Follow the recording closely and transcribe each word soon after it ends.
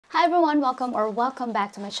Hi everyone, welcome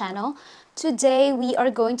back to my channel. Today we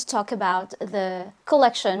are going to talk about the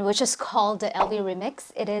collection which is called the LV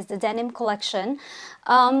Remix. It is the denim collection.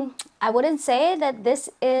 I wouldn't say that this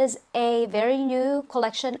is a very new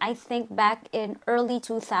collection. I think back in early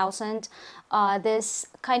 2000 this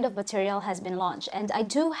kind of material has been launched, and I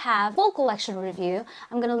do have full collection review.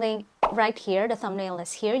 I'm gonna link right here. The thumbnail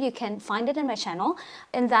is here. You can find it in my channel.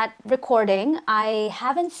 In that recording, I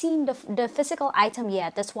haven't seen the physical item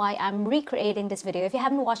yet. That's why I'm recreating this video. If you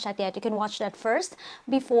haven't watched that yet, you can watch that first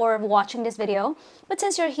before watching this video. But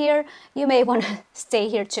since you're here, you may want to stay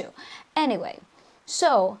here too. Anyway,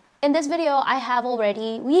 so in this video,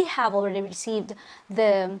 we have already received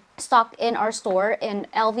the stock in our store in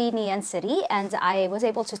LV Ngee City, and I was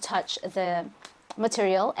able to touch the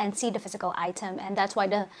material and see the physical item, and that's why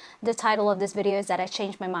the title of this video is that I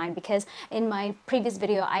changed my mind, because in my previous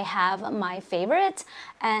video I have my favorite,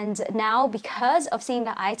 and now because of seeing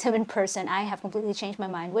the item in person I have completely changed my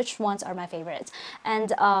mind which ones are my favorites.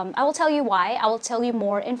 And I will tell you why. I will tell you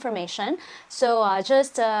more information, so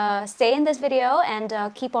just stay in this video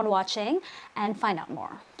and keep on watching and find out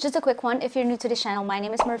more. Just a quick one, if you're new to this channel, my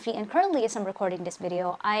name is Murphy, and currently as I'm recording this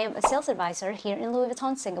video, I am a sales advisor here in Louis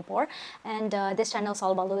Vuitton, Singapore, and this channel is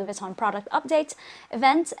all about Louis Vuitton product updates,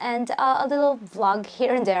 events, and a little vlog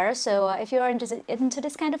here and there. So if you are into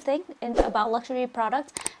this kind of thing, about luxury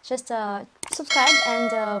products, just subscribe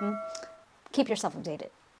and keep yourself updated.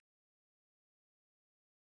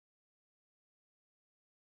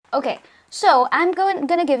 Okay, so I'm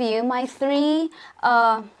gonna give you my three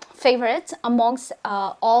favorites amongst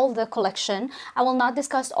all the collection. I will not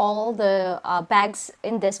discuss all the bags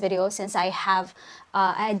in this video, since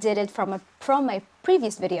I did it from my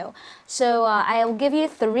previous video. So I'll give you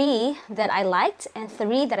three that I liked and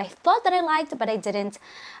three that I thought that I liked but I didn't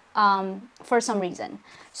for some reason.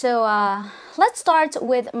 So let's start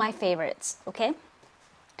with my favorites. Okay,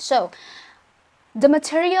 so the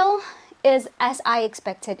material is as I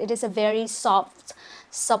expected. It is a very soft,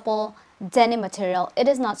 supple denim material. It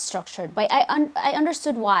is not structured, but I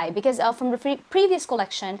understood why, because from the previous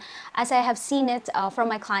collection, as I have seen it from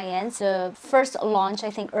my clients, the first launch,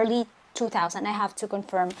 I think early 2000, I have to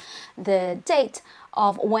confirm the date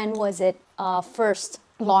of when was it first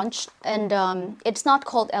launched, and it's not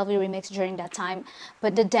called LV Remix during that time,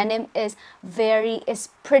 but the denim is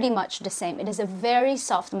pretty much the same. It is a very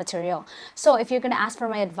soft material. So if you're gonna ask for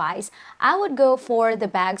my advice, I would go for the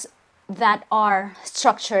bags that are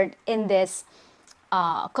structured in this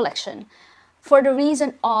collection, for the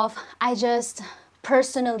reason of I just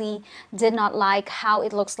personally did not like how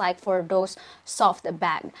it looks like for those soft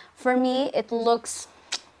bag. For me, it looks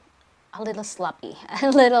a little sloppy, a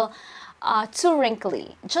little too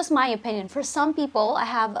wrinkly. Just my opinion. For some people, I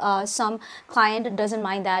have some client that doesn't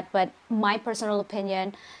mind that, but my personal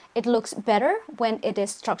opinion, it looks better when it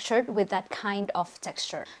is structured with that kind of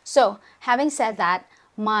texture. So having said that,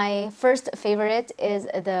 my first favorite is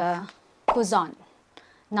the Kuzan.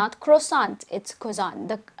 Not croissant, it's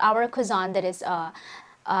Kuzan. Our Kuzan that is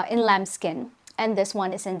in lambskin, and this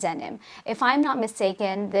one is in denim. If I'm not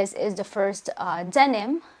mistaken, this is the first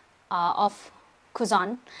denim of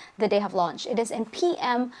Kuzan that they have launched. It is in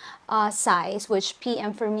PM size, which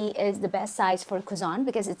PM for me is the best size for Kuzan,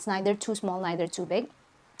 because it's neither too small, neither too big.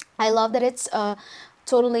 I love that it's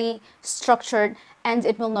totally structured, and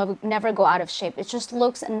it will never go out of shape. It just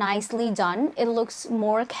looks nicely done. It looks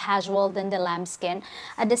more casual than the lambskin.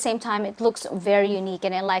 At the same time, it looks very unique,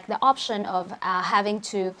 and I like the option of having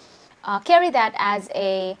to carry that as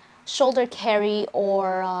a shoulder carry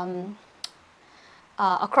or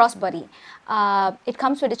a crossbody. It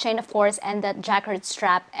comes with a chain, of course, and that jacquard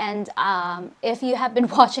strap. And if you have been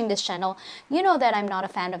watching this channel, you know that I'm not a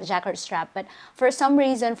fan of a jacquard strap, but for some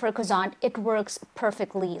reason for Kuzan, it works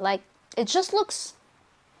perfectly. Like, it just looks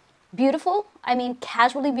beautiful. I mean,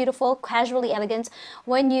 casually beautiful, casually elegant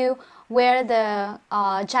when you wear the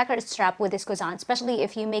jacquard strap with this Kuzan, especially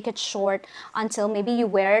if you make it short until maybe you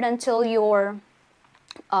wear it until your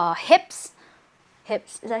hips,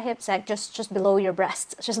 is that hips? Like just below your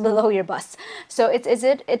breast, just below your bust. So it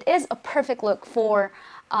is a perfect look for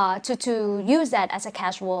to use that as a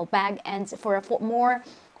casual bag, and for a more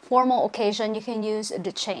formal occasion you can use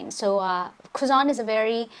the chain. So Kuzan is a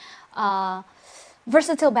very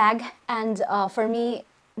versatile bag, and for me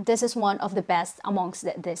this is one of the best amongst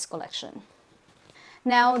this collection.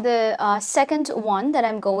 Now the second one that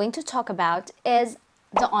I'm going to talk about is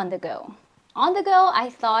the On The Go. On The Go, I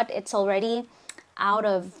thought it's already out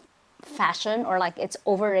of fashion, or like it's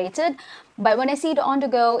overrated, but when I see the On The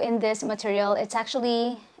Go in this material, it's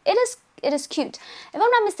actually, it is cute. If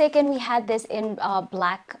I'm not mistaken, we had this in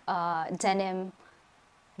black denim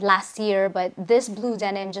last year, but this blue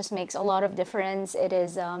denim just makes a lot of difference. It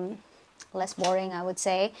is less boring, I would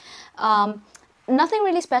say. Nothing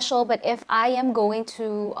really special, but if I am going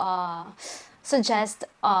to suggest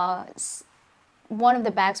one of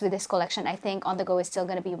the bags with this collection, I think On The Go is still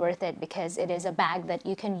going to be worth it, because it is a bag that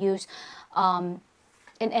you can use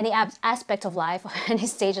in any aspect of life, any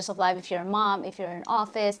stages of life. If you're a mom, if you're in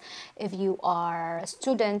office, if you are a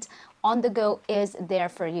student, On The Go is there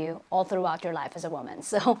for you all throughout your life as a woman.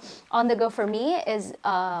 So On The Go for me is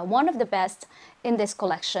one of the best in this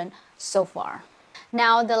collection so far.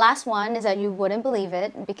 Now, the last one is that you wouldn't believe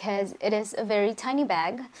it, because it is a very tiny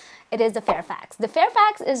bag. It is the Fairfax. The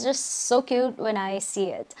Fairfax is just so cute when I see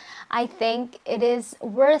it. I think it is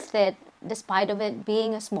worth it despite of it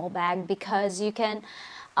being a small bag, because you can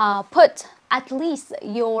put at least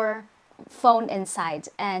your phone inside.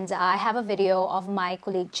 And I have a video of my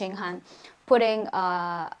colleague Chinghan putting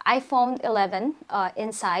iPhone 11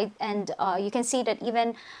 inside, and you can see that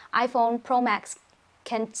even iPhone Pro Max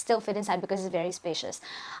can still fit inside because it's very spacious.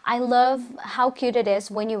 I love how cute it is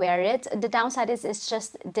when you wear it. The downside is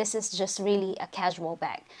this is just really a casual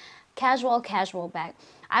bag. Casual bag.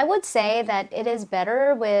 I would say that it is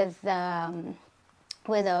better with a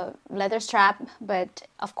leather strap, but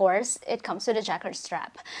of course it comes with a jacquard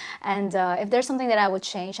strap. And if there's something that I would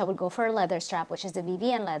change, I would go for a leather strap, which is the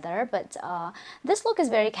VVN leather. But this look is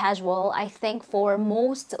very casual. I think for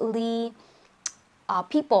most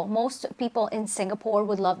people in Singapore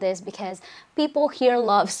would love this, because people here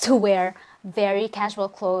loves to wear very casual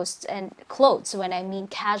clothes. And clothes, when I mean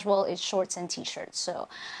casual, is shorts and t-shirts. So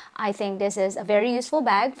I think this is a very useful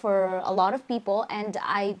bag for a lot of people, and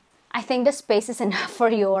I think the space is enough for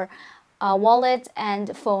your wallet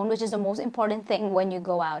and phone, which is the most important thing when you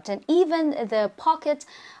go out. And even the pocket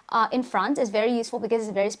in front is very useful because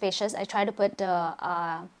it's very spacious. I try to put the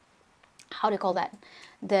how do you call that,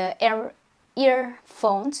 the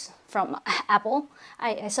earphones from Apple.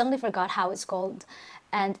 I suddenly forgot how it's called.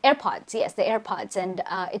 And AirPods, yes, the AirPods, and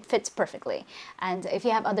it fits perfectly. And if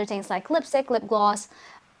you have other things like lipstick, lip gloss,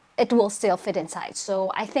 it will still fit inside.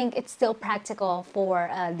 So I think it's still practical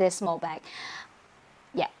for this small bag.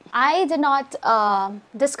 Yeah, I did not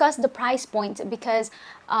discuss the price point, because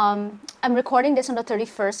I'm recording this on the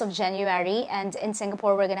 31st of January, and in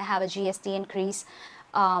Singapore we're gonna have a GST increase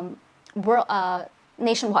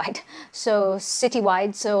nationwide, so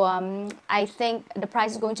citywide. So I think the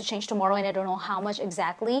price is going to change tomorrow, and I don't know how much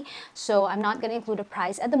exactly, so I'm not going to include a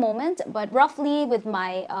price at the moment. But roughly with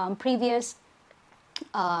my previous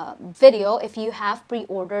video, if you have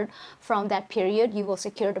pre-ordered from that period, you will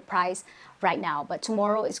secure the price right now. But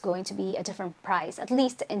tomorrow is going to be a different price, at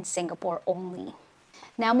least in Singapore only.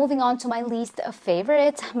 Now, moving on to my least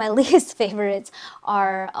favorites. My least favorites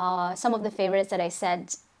are some of the favorites that I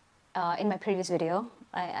said in my previous video.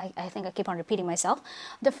 I think I keep on repeating myself.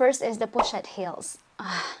 The first is the pochette heels.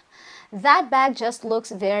 That bag just looks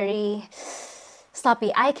very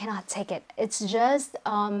sloppy. I cannot take it. It's just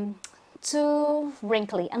too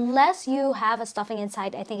wrinkly. Unless you have a stuffing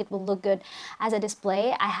inside, I think it will look good as a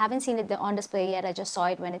display. I haven't seen it on display yet. I just saw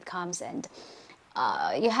it when it comes, and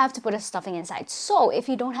you have to put a stuffing inside. So if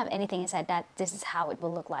you don't have anything inside that, this is how it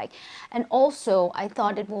will look like. And also, I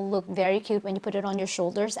thought it will look very cute when you put it on your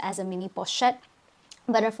shoulders as a mini pochette.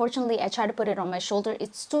 But unfortunately, I tried to put it on my shoulder.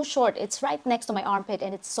 It's too short. It's right next to my armpit,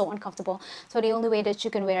 and it's so uncomfortable. So the only way that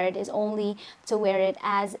you can wear it is only to wear it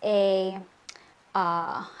as a,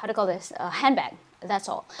 how do you call this, a handbag. That's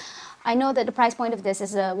all. I know that the price point of this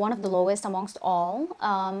is one of the lowest amongst all,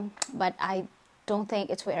 but I don't think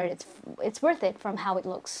it's worth it from how it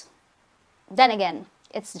looks. Then again,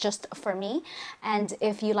 it's just for me, and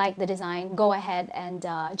if you like the design, go ahead and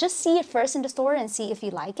just see it first in the store and see if you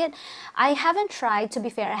like it. I haven't tried, to be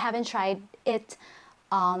fair, I haven't tried it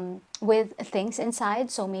with things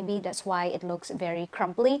inside, so maybe that's why it looks very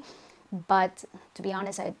crumply, but to be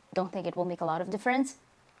honest, I don't think it will make a lot of difference.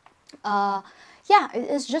 Yeah,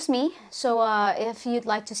 it's just me. So if you'd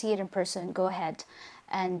like to see it in person, go ahead.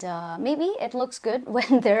 And maybe it looks good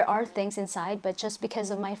when there are things inside, but just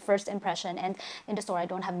because of my first impression, and in the store I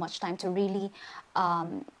don't have much time to really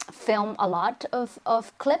film a lot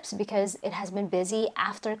of clips because it has been busy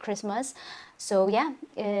after Christmas. So yeah,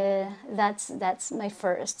 that's my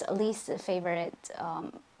first least favorite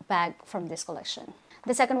bag from this collection.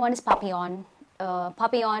 The second one is Papillon.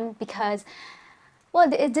 Papillon because, well,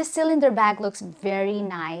 this cylinder bag looks very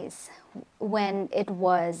nice when it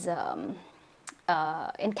was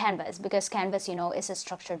in canvas, because canvas, you know, is a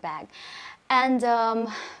structured bag, and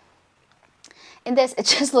in this it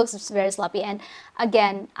just looks very sloppy. And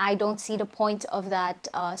again, I don't see the point of that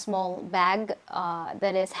small bag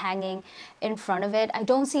that is hanging in front of it. I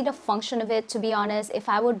don't see the function of it, to be honest. If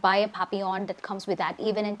I would buy a papillon that comes with that,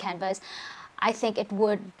 even in canvas, I think it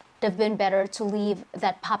would have been better to leave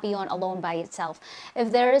that papillon alone by itself.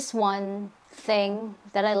 If there is one thing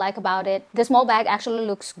that I like about it, the small bag actually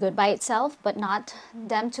looks good by itself, but not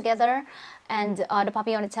them together. And the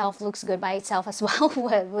papillon itself looks good by itself as well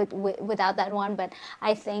without that one. But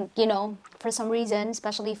I think, you know, for some reason,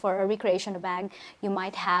 especially for a recreational bag, you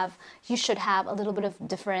should have a little bit of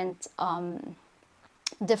different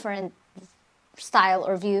style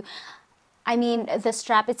or view. I mean, the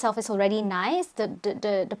strap itself is already nice.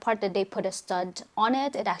 The part that they put a stud on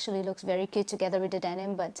it, it actually looks very cute together with the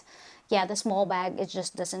denim. But yeah, the small bag, it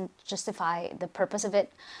just doesn't justify the purpose of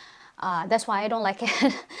it. That's why I don't like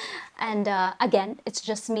it. And again, it's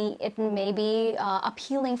just me. It may be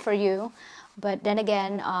appealing for you, but then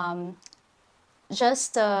again,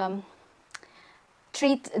 just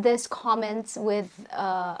treat this comments with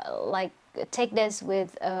like, take this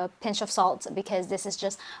with a pinch of salt, because this is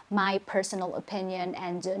just my personal opinion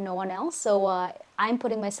and no one else. So I'm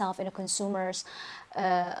putting myself in a consumer's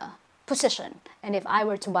position, and if I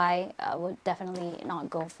were to buy, I would definitely not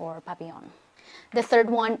go for papillon. The third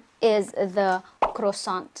one is the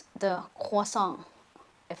croissant,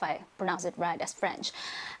 if I pronounce it right as French.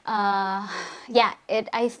 Yeah,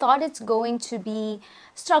 I thought it's going to be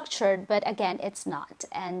structured, but again, it's not.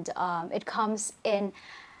 And it comes in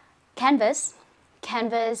canvas.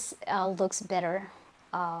 Canvas looks better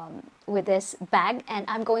with this bag, and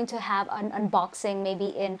I'm going to have an unboxing maybe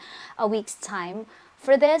in a week's time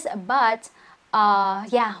for this. But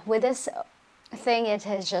yeah, with this thing, it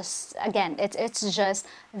is just, again, it's just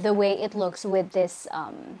the way it looks with this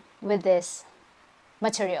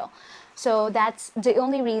material. So that's the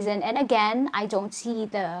only reason. And again, I don't see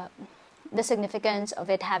the significance of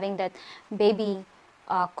it having that baby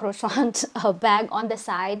croissant bag on the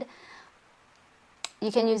side.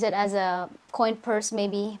 You can use it as a coin purse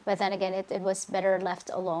maybe, but then again, it was better left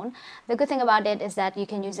alone. The good thing about it is that you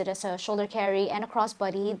can use it as a shoulder carry and a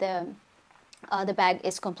crossbody. The bag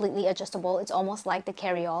is completely adjustable. It's almost like the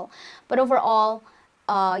carry-all. But overall,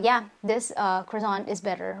 yeah, this croissant is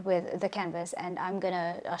better with the canvas, and I'm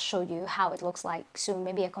gonna show you how it looks like soon,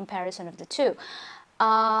 maybe a comparison of the two.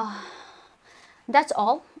 That's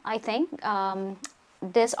all, I think.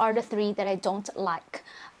 These are the three that I don't like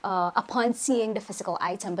upon seeing the physical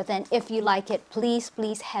item. But then if you like it, please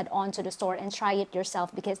head on to the store and try it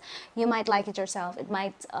yourself, because you might like it yourself. It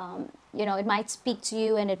might you know, it might speak to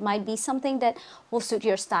you, and it might be something that will suit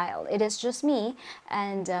your style. It is just me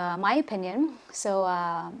and my opinion. So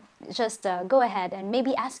just go ahead and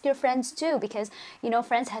maybe ask your friends too, because you know,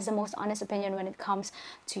 friends has the most honest opinion when it comes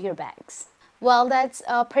to your bags. Well, that's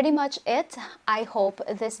pretty much it. I hope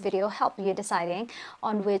this video helped you deciding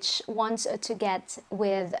on which ones to get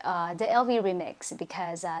with the LV Remix,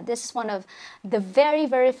 because this is one of the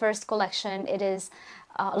very first collection. It is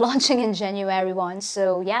launching in January 1.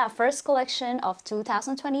 So yeah, first collection of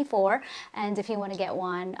 2024. And if you want to get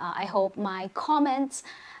one, I hope my comments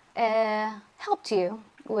helped you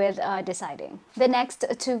with deciding. The next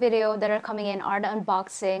two videos that are coming in are the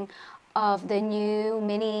unboxing of the new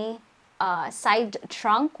mini side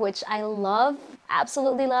trunk, which I love,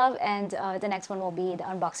 absolutely love, and the next one will be the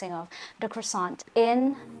unboxing of the croissant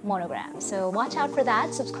in monogram. So watch out for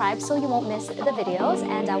that, subscribe so you won't miss the videos,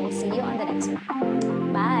 and I will see you on the next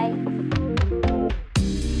one. Bye!